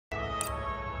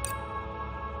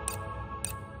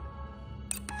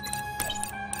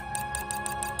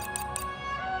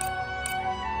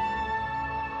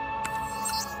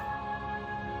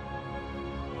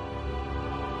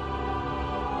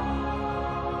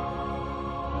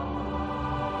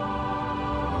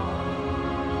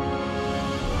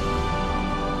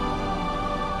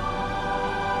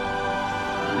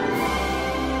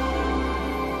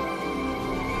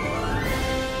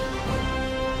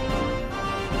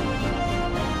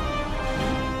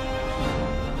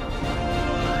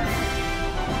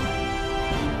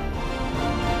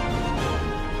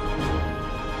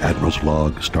Admiral's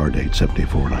log, stardate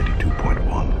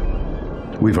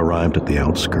 7492.1. We've arrived at the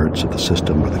outskirts of the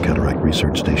system where the Cataract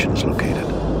Research Station is located.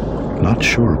 Not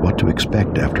sure what to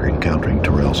expect after encountering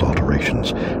Tyrell's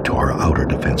alterations to our outer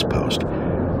defense post.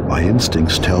 My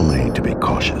instincts tell me to be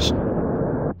cautious.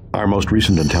 Our most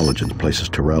recent intelligence places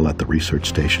Tyrell at the research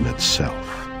station itself.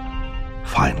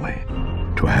 Finally,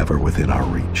 to have her within our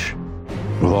reach.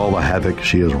 With all the havoc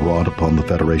she has wrought upon the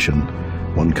Federation,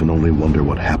 one can only wonder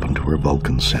what happened to her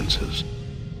Vulcan senses.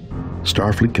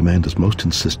 Starfleet Command is most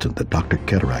insistent that Dr.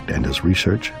 Cataract and his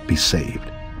research be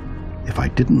saved. If I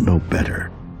didn't know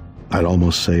better, I'd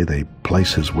almost say they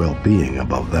place his well-being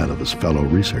above that of his fellow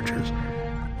researchers.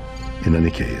 In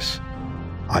any case,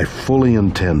 I fully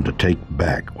intend to take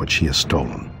back what she has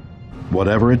stolen.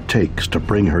 Whatever it takes to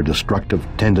bring her destructive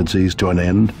tendencies to an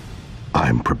end,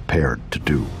 I'm prepared to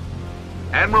do.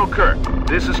 Admiral Kirk,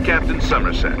 this is Captain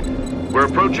Somerset. We're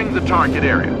approaching the target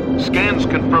area. Scans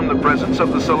confirm the presence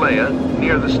of the Saleya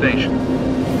near the station.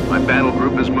 My battle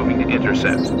group is moving to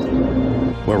intercept.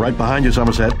 We're right behind you,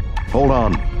 Somerset. Hold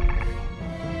on.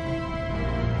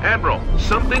 Admiral,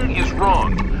 something is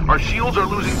wrong. Our shields are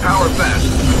losing power fast.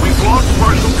 We've lost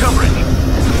partial coverage.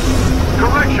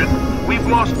 Correction, we've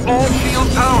lost all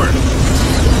shield towers.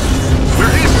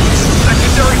 We're hit.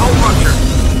 Secondary hull rupture.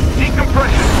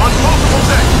 Decompression on multiple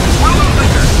decks. We're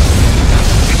losing her.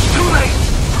 It's too late.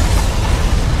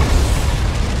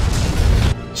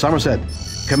 Somerset,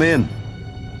 come in.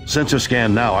 Sensor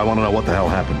scan now. I want to know what the hell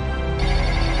happened.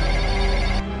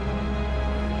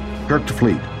 Kirk to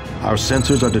fleet. Our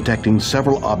sensors are detecting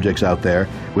several objects out there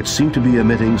which seem to be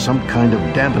emitting some kind of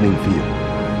dampening field.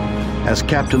 As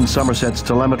Captain Somerset's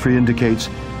telemetry indicates,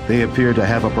 they appear to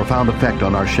have a profound effect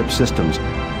on our ship's systems.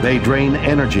 They drain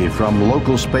energy from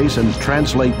local space and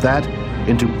translate that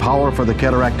into power for the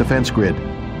Cataract defense grid.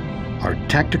 Our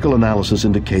tactical analysis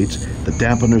indicates the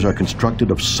dampeners are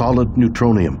constructed of solid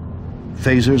neutronium.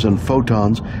 Phasers and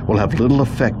photons will have little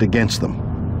effect against them.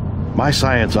 My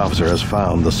science officer has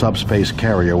found the subspace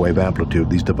carrier wave amplitude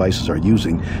these devices are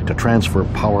using to transfer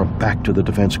power back to the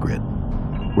defense grid.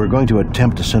 We're going to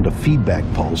attempt to send a feedback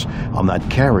pulse on that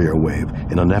carrier wave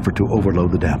in an effort to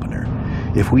overload the dampener.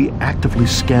 If we actively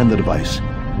scan the device,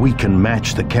 we can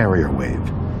match the carrier wave.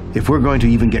 If we're going to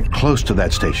even get close to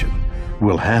that station,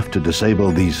 we'll have to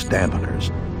disable these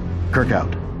dampeners. Kirk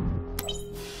out.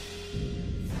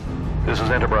 This is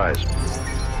Enterprise.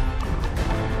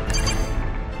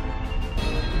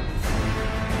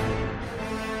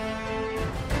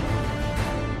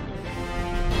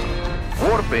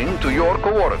 Warping to your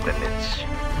coordinates.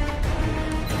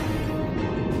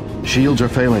 Shields are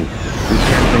failing. We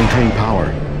can't maintain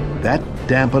power. That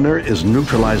dampener is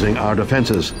neutralizing our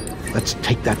defenses. Let's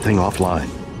take that thing offline.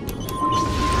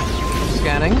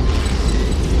 Scanning.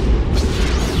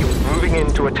 Moving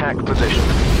into attack position.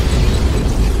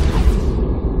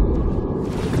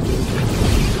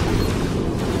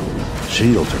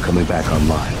 Shields are coming back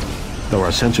online. Though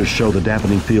our sensors show the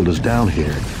dampening field is down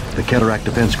here, the Cataract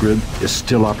defense grid is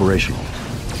still operational.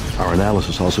 Our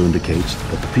analysis also indicates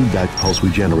that the feedback pulse we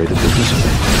generated will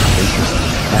dissipate.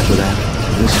 After that,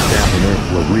 this dampener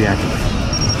will reactivate.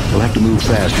 We'll have to move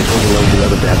fast to overload the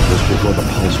other dampeners before the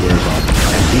pulse wears off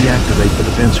and deactivate the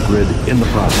defense grid in the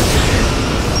process.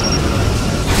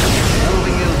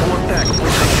 Moving into attack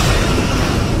position.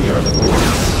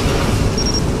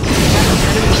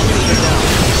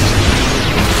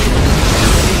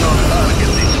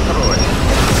 Target destroyed.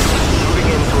 Moving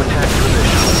into attack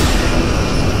position.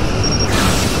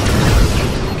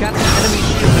 Captain, enemy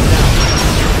shield is down.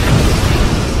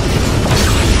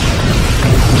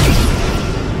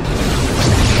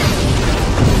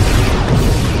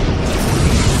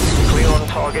 Klingon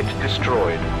target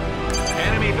destroyed.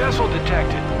 Enemy vessel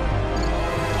detected.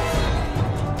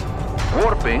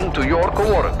 Warping to your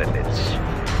coordinates.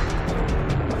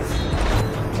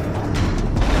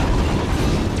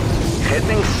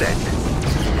 Heading set.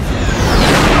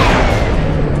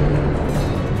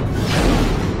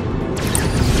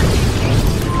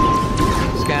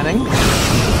 Scanning.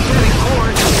 Setting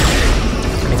course.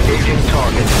 Engaging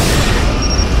target.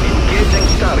 Engaging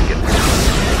target.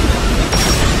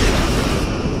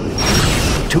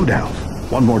 2 down.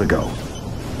 1 more to go.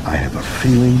 I have a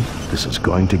feeling this is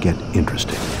going to get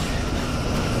interesting.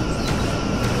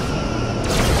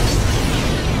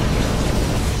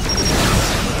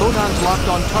 Photons locked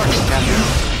on target, Captain.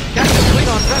 Captain, wait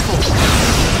on vessel.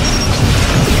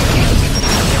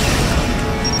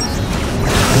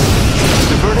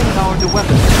 Diverting power to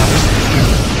weapons, Captain.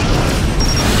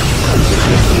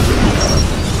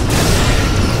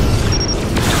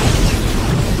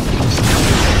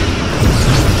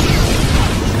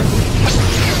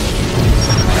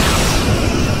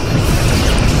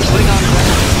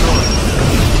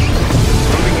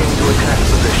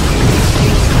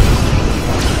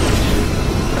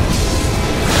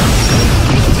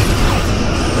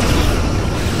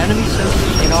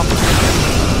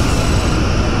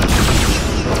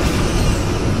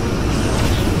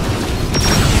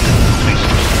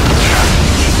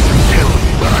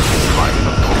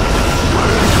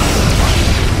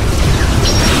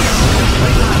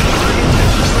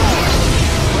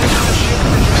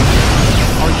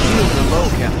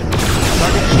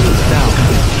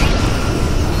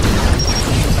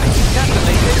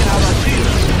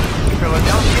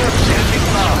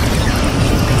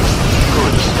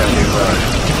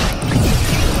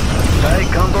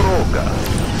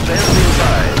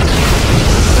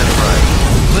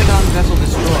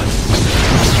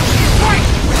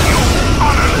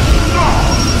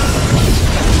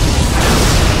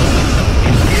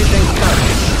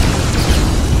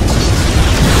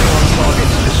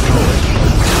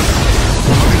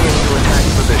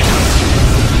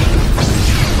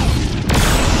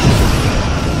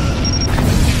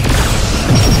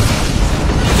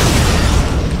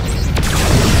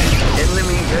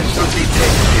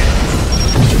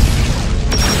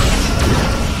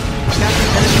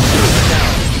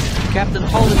 Captain,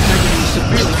 hull integrity is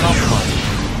severely compromised.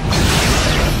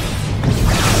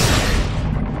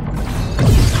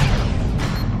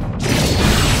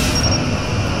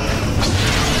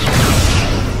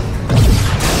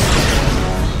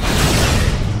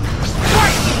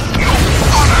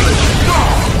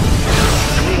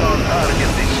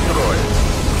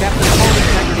 Captain, hull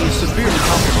integrity is severely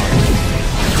compromised.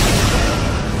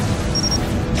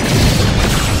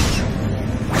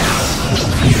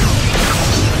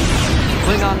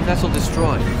 Klingon vessel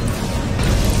destroyed.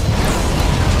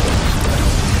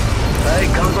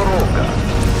 Ticonderoga,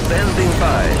 standing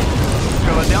by.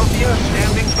 Philadelphia,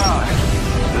 standing by.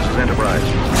 This is Enterprise.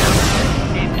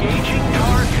 Engaging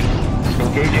target.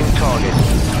 Engaging target.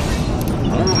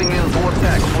 Moving into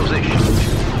attack position.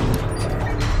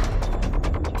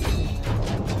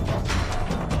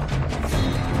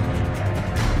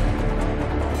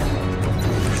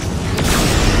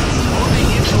 Moving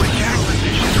into attack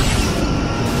position.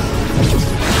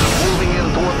 Moving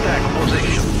into attack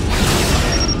position.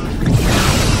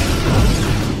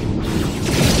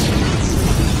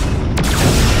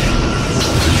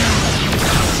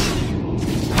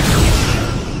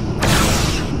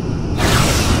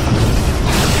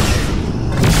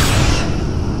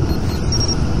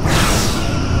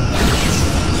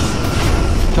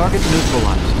 Target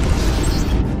neutralized.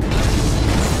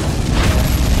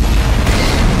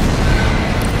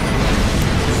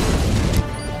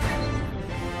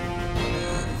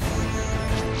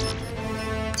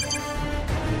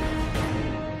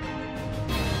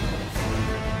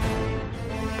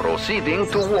 Proceeding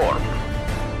to warp.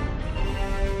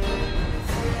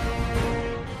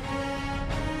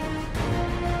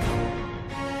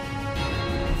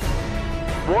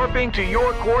 Warping to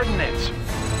your coordinates.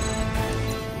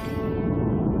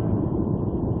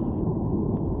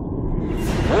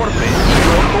 Warping to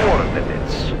your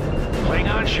coordinates.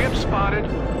 Klingon ship spotted.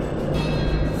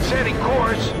 Setting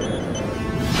course.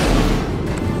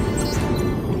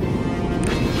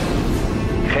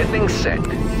 Heading set.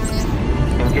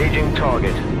 Engaging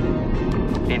target.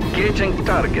 Engaging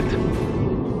target.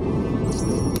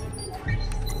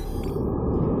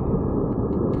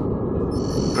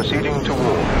 Proceeding to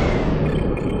war.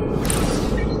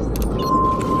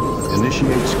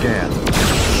 Initiate scan.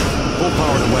 Full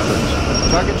power to weapons.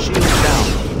 Target shields down.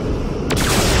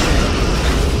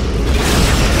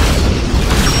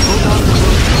 Photon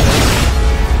removed.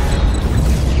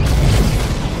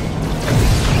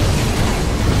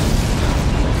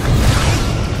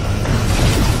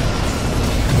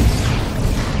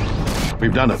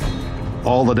 We've done it.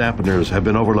 All the dampeners have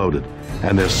been overloaded,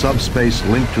 and their subspace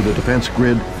link to the defense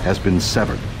grid has been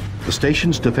severed. The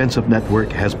station's defensive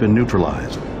network has been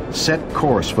neutralized. Set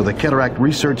course for the Cataract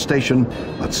Research Station,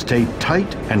 but stay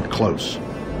tight and close.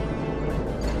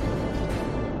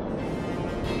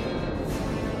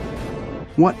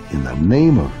 What in the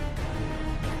name of...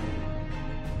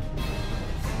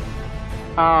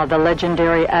 Ah, the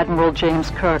legendary Admiral James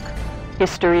Kirk.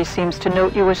 History seems to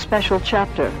note you a special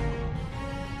chapter.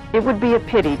 It would be a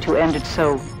pity to end it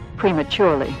so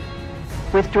prematurely.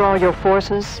 Withdraw your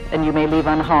forces, and you may leave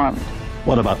unharmed.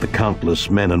 What about the countless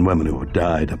men and women who have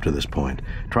died up to this point,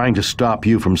 trying to stop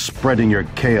you from spreading your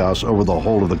chaos over the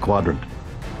whole of the quadrant?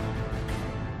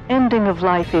 Ending of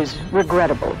life is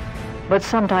regrettable, but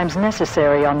sometimes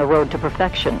necessary on the road to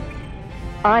perfection.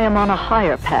 I am on a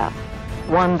higher path,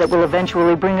 one that will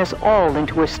eventually bring us all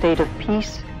into a state of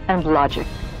peace and logic.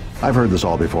 I've heard this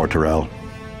all before, Terrell.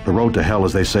 The road to hell,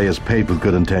 as they say, is paved with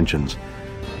good intentions.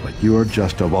 But you're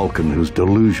just a Vulcan whose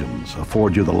delusions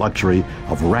afford you the luxury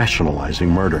of rationalizing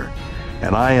murder.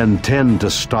 And I intend to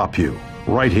stop you,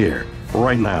 right here,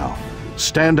 right now.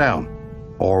 Stand down,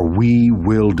 or we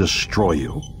will destroy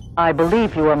you. I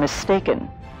believe you are mistaken.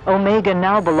 Omega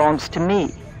now belongs to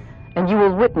me, and you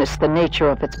will witness the nature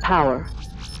of its power.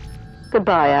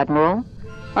 Goodbye, Admiral.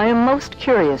 I am most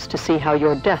curious to see how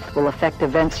your death will affect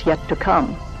events yet to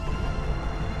come.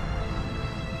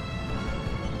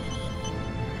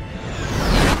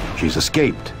 She's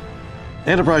escaped.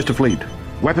 Enterprise to fleet.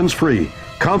 Weapons free.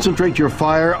 Concentrate your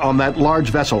fire on that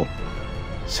large vessel.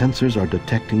 Sensors are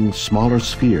detecting smaller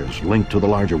spheres linked to the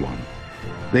larger one.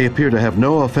 They appear to have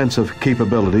no offensive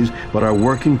capabilities, but are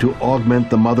working to augment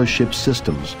the mothership's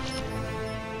systems.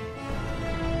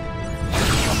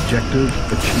 Objective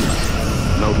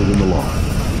achieved. Noted in the log.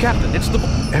 Captain, it's the...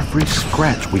 Every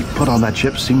scratch we put on that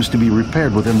ship seems to be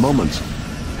repaired within moments.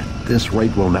 At this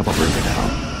rate, we'll never bring it down.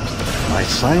 My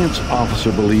science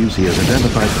officer believes he has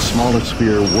identified the smaller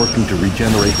sphere working to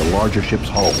regenerate the larger ship's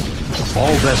hull.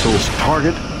 All vessels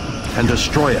target and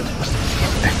destroy it.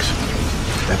 Excellent.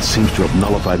 That seems to have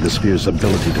nullified the sphere's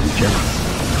ability to regenerate.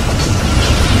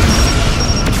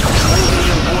 Moving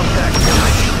into attack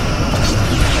formation.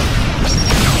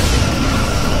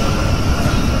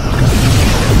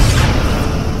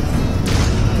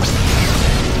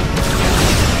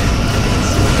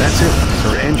 That's it.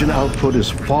 Her engine output is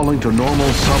falling to normal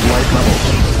sublight levels.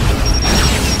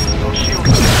 Those shields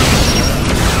are down.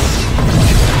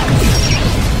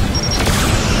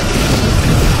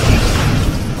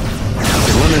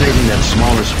 Eliminating that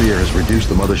smaller sphere has reduced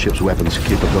the mothership's weapons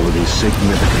capabilities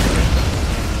significantly.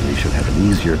 We should have an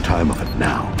easier time of it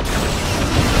now.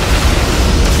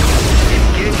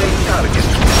 Engaging target.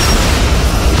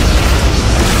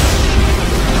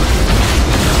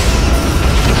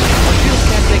 Our shields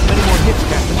can't take many more hits,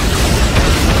 Captain.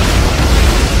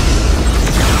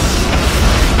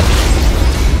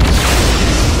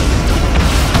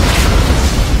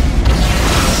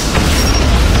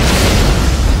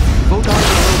 Both arms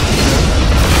are open, sir.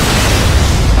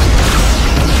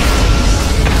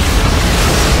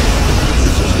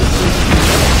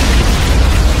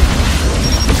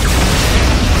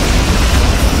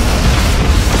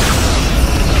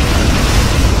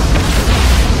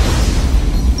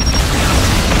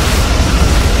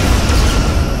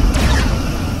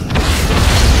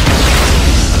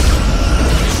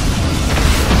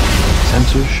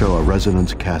 Sensors show a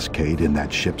resonance cascade in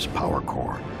that ship's power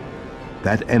core.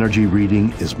 That energy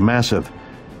reading is massive.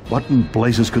 What in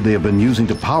blazes could they have been using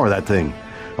to power that thing?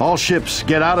 All ships,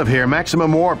 get out of here.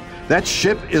 Maximum warp. That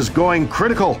ship is going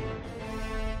critical.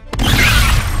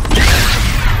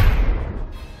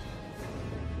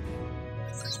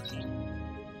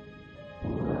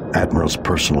 Admiral's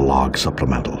personal log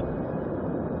supplemental.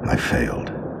 I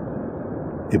failed.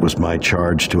 It was my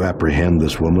charge to apprehend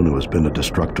this woman who has been a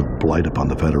destructive blight upon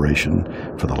the Federation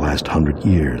for the last 100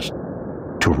 years.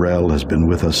 Tyrell has been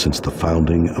with us since the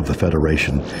founding of the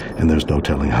Federation, and there's no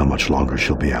telling how much longer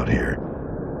she'll be out here.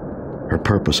 Her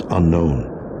purpose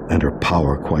unknown, and her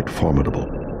power quite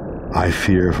formidable. I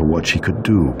fear for what she could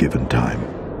do given time.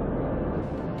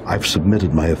 I've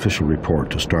submitted my official report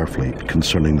to Starfleet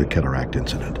concerning the Cataract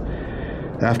incident.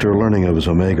 After learning of his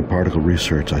Omega particle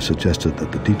research, I suggested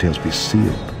that the details be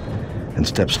sealed and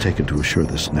steps taken to assure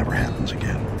this never happens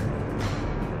again.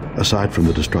 Aside from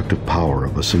the destructive power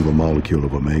of a single molecule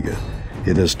of Omega,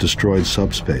 it has destroyed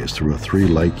subspace through a 3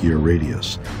 light-year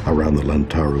radius around the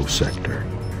Lentaru sector.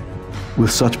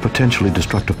 With such potentially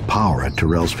destructive power at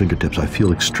Tyrell's fingertips, I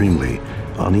feel extremely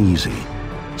uneasy.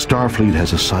 Starfleet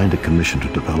has assigned a commission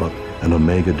to develop an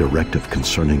Omega directive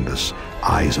concerning this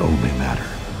eyes-only matter.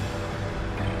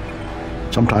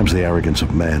 Sometimes the arrogance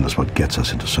of man is what gets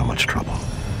us into so much trouble.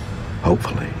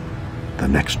 Hopefully, the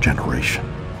next generation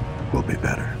will be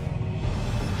better.